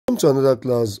to another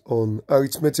class on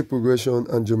arithmetic progression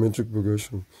and geometric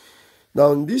progression.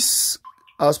 Now, in this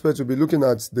aspect, we'll be looking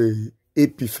at the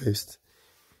AP first.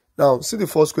 Now, see the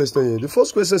first question here. The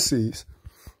first question says,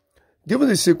 given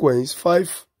the sequence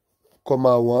 5,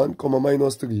 1,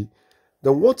 minus 3,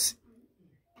 then what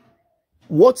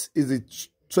is the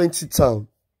 20th term?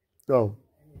 Now,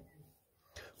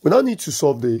 we now need to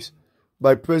solve this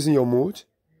by pressing your mode,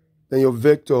 then your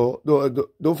vector.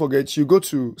 Don't forget, you go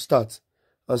to start,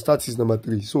 and start is number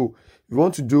 3. So, if you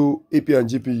want to do A.P and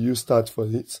G.P, use start for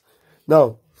it.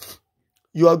 Now,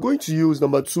 you are going to use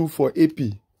number 2 for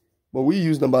A.P, but we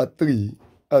use number 3,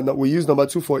 and we use number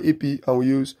 2 for A.P, and we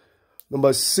use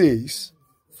number 6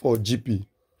 for G.P.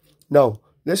 Now,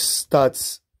 let's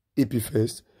start A.P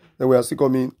first, then we are still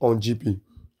coming on G.P.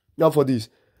 Now, for this,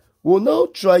 we'll now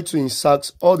try to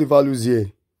insert all the values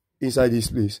here inside this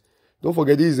place. Don't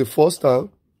forget, this is the first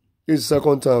term, this is the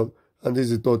second term, and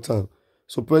this is the third term.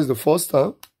 So press the first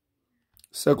term,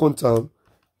 second term,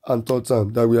 and third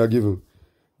term that we are given.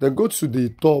 Then go to the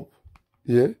top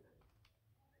here.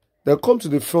 Then come to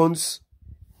the front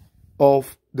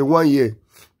of the 1 year.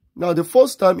 Now, the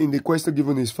first term in the question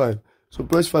given is 5. So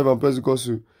press 5 and press equals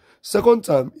to. Second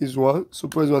term is 1. So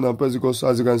press 1 and press equals to.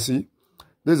 As you can see,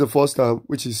 this is the first term,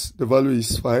 which is the value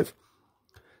is 5.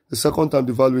 The second term,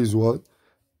 the value is 1.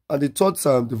 And the third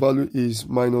term, the value is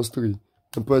minus 3.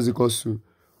 And press equals to.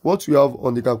 What we have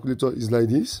on the calculator is like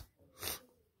this.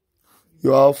 You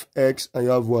have X and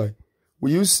you have Y.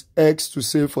 We use X to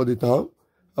save for the term,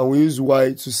 and we use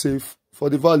Y to save for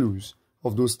the values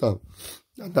of those terms.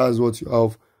 And that's what you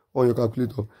have on your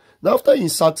calculator. Now, after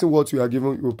inserting what you are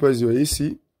given, you press your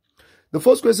AC. The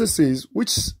first question says,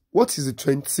 what is the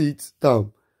 20th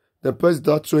term? Then press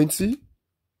that 20.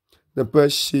 Then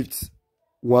press shift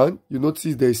 1. You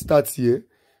notice there is start here.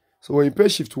 So when you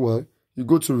press shift 1, you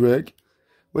go to reg.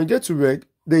 When you get to reg,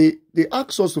 they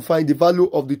ask us to find the value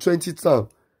of the 20th term.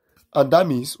 And that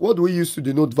means, what do we use to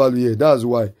denote value here? That's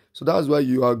Y. So that's why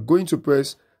you are going to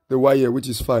press the Y here, which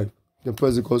is 5. Then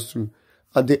press equals to.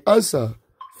 And the answer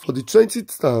for the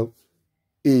 20th term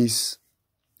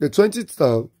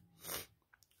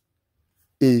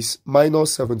is,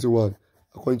 minus 71,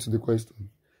 according to the question.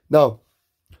 Now,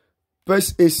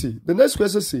 press AC. The next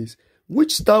question says,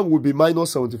 which term will be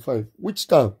minus 75? Which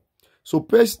term? So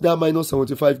press that minus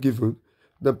 75 given,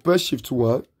 then press shift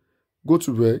 1, go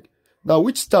to reg. Now,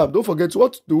 which term? Don't forget,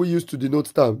 what do we use to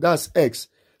denote term? That's X.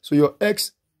 So your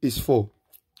X is 4.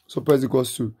 So press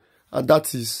equals to. And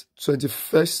that is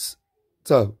 21st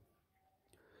term.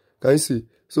 Can you see?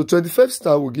 So 21st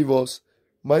term will give us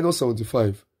minus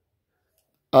 75.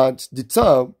 And the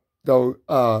term, the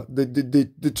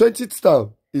 20th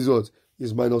term is what?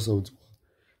 Is minus 71.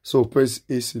 So press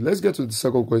AC. Let's get to the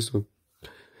second question.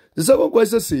 The second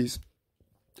question says,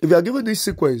 if you are given this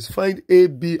sequence, find A,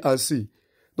 B, and C.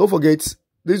 Don't forget,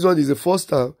 this one is the first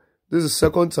term, this is the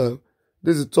second term,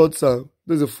 this is the third term,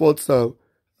 this is the fourth term,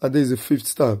 and this is the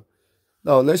fifth term.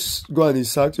 Now, let's go and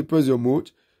insert. You press your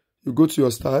mode, you go to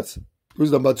your start,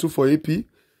 use number 2 for AP.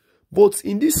 But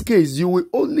in this case, you will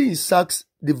only insert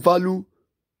the value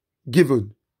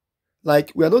given.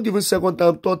 Like, we are not given second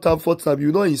term, third term, fourth term, you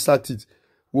will not insert it.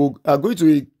 We are going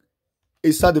to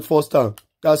insert the first term.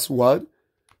 That's 1.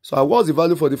 So what's the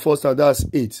value for the first term? That's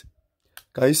 8.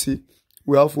 Can you see?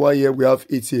 We have 1 here, we have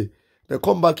 8 here. Then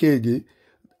come back here again.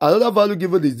 Another value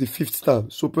given is the fifth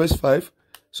term. So press 5.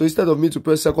 So instead of me to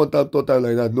press second term, third term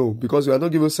like that, no. Because we are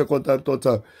not given second term, third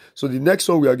term. So the next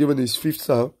one we are given is fifth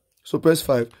term. So press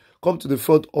 5. Come to the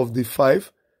front of the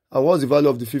 5. And what's the value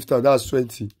of the fifth term? That's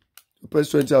 20. So press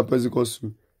 20 and press equals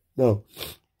to. Now,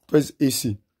 press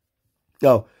AC.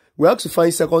 Now, we have to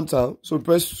find second term. So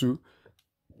press 2.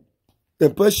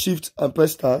 Then press shift and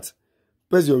press start.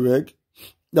 Press your reg.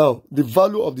 Now, the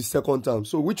value of the second term.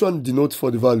 So, which one denotes for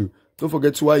the value? Don't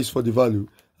forget Y is for the value.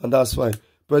 And that's fine.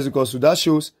 Press equals to. That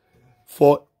shows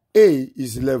for A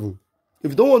is 11.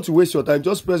 If you don't want to waste your time,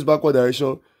 just press backward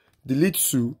direction. Delete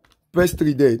 2. Press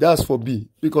 3 there. That's for B.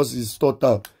 Because it's third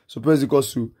term. So, press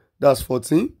equals to. That's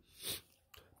 14.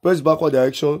 Press backward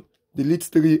direction. Delete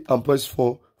 3 and press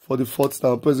 4 for the fourth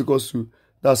term. Press equals to.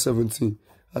 That's 17.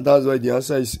 And that's why the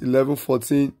answer is 11,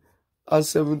 14, and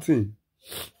 17.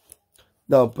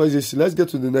 Now, press this. Let's get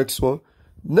to the next one.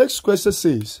 Next question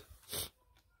says,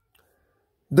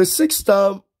 the 6th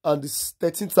term and the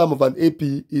 13th term of an AP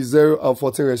is 0 and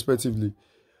 14 respectively.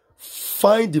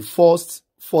 Find the first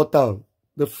 4 term.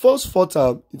 The first 4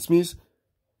 term, it means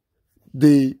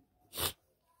the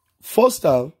first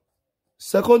term,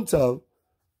 second term,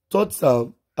 third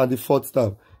term, and the fourth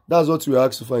term. That's what we are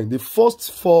asked to find. The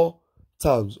first 4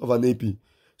 terms of an AP.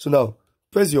 So now,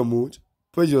 press your mode,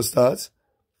 press your start,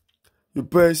 You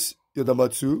press your number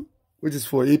 2, which is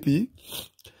for AP.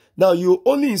 Now, you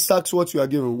only insert what you are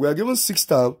given. We are given 6th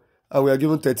term and we are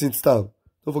given 13th term.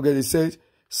 Don't forget, it says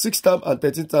 6th term and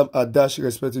 13th term are dashed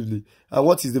respectively. And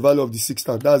what is the value of the 6th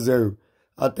term? That's 0.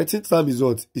 And 13th term is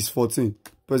what? Is 14.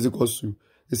 Press equals to.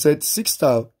 It said 6th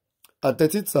term and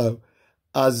 13th term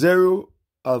are 0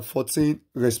 and 14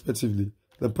 respectively.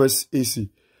 Then press AC.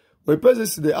 When you press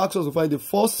AC, they ask us to find the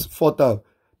first 4 term.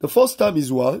 The first term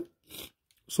is 1.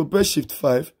 So press shift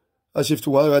 5. And shift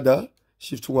 1 rather.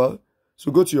 Shift 1.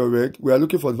 So go to your reg. We are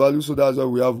looking for the value, so that's why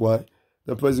we have y.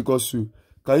 Then press equals to.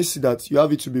 Can you see that you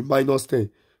have it to be minus 10?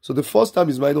 So the first term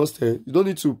is minus 10. You don't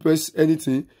need to press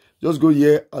anything. Just go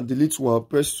here and delete 1.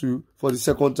 Press 2 for the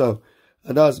second term.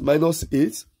 And that's minus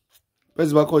 8.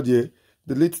 Press backward here.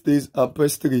 Delete this and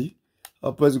press 3.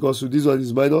 And press equals to. This one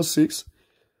is minus 6.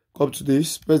 Come to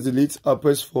this. Press delete and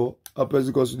press 4. And press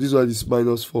equals to. This one is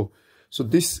minus 4. So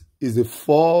this is the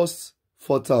first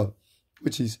 4 term,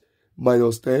 which is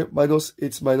minus 10, minus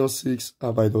 8, minus 6,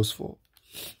 and minus 4.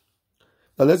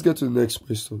 Now let's get to the next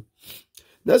question.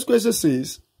 Next question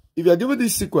says, if you are given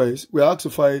this sequence, we are asked to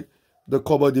find the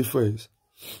common difference.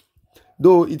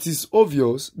 Though it is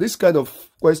obvious, this kind of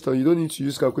question, you don't need to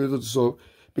use calculator to solve,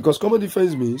 because common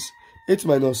difference means 8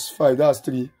 minus 5, that's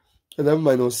 3, 11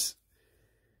 minus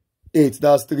 8,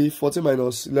 that's 3, 14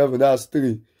 minus 11, that's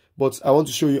 3. But I want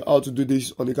to show you how to do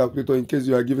this on the calculator in case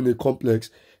you are given a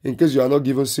complex, in case you are not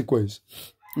given sequence.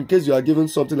 In case you are given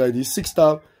something like this, 6th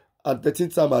term and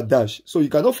 13th term are dash. So you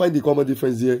cannot find the common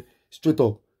difference here straight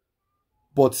up.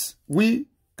 But we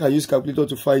can use calculator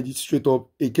to find it straight up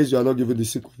in case you are not given the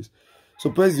sequence.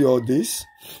 So press your this,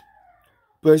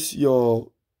 press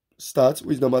your start,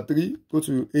 which is number 3, go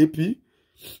to AP.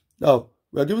 Now,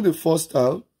 we are given the first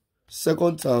term,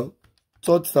 second term,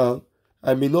 third term.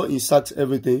 I may not insert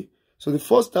everything. So the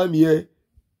first time here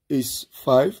is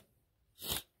 5.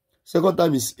 Second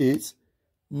time is 8.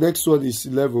 Next one is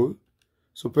 11.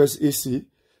 So press AC.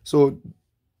 So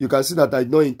you can see that I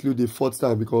did not include the fourth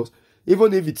time, because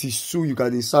even if it is 2, you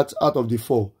can insert out of the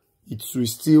 4. It will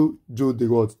still do the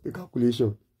what? The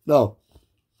calculation. Now,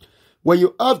 when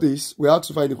you have this, we have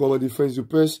to find the common difference. You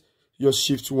press your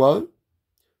shift 1.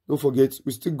 Don't forget,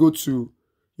 we still go to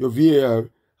your VAR.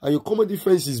 And your common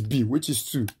difference is B, which is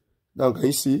 2. Now, can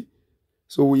you see?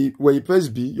 So when you press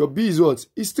B, your B is what?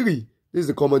 It's 3. This is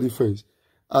the common difference.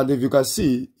 And if you can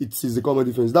see, it is the common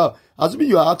difference. Now, assuming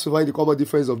you are asked to find the common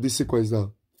difference of this sequence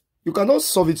now, you cannot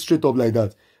solve it straight up like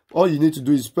that. All you need to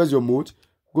do is press your mode,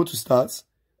 go to start,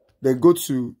 then go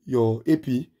to your AP.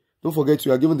 Don't forget,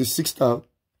 you are given the 6th term,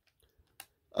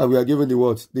 and we are given the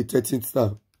what? The 13th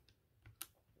term.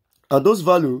 And those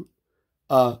values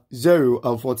are 0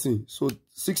 and 14. So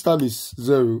 6th term is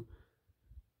 0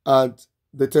 and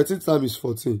the 13th term is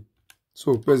 14.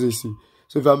 So press AC.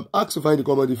 So if I'm asked to find the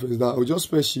common difference now, I will just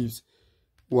press shift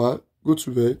 1, go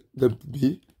to red, then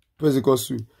B, press equals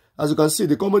to. As you can see,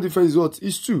 the common difference is what?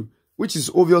 Is 2, which is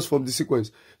obvious from the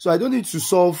sequence. So I don't need to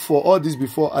solve for all this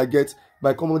before I get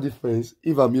my common difference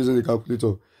if I'm using the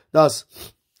calculator. That's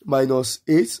minus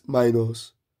 8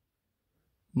 minus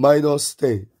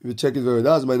 10. If you check it very well,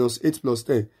 that's minus 8 plus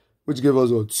 10, which gave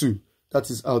us what? 2. That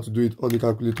is how to do it on the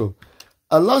calculator.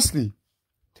 And lastly,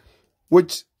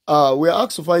 which we are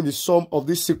asked to find the sum of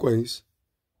this sequence,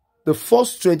 the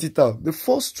first 20 term. The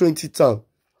first 20 term.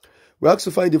 We are asked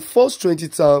to find the first 20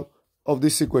 term of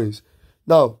this sequence.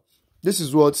 Now, this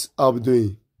is what I'll be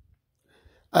doing.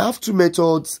 I have 2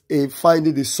 methods in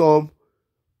finding the sum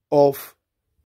of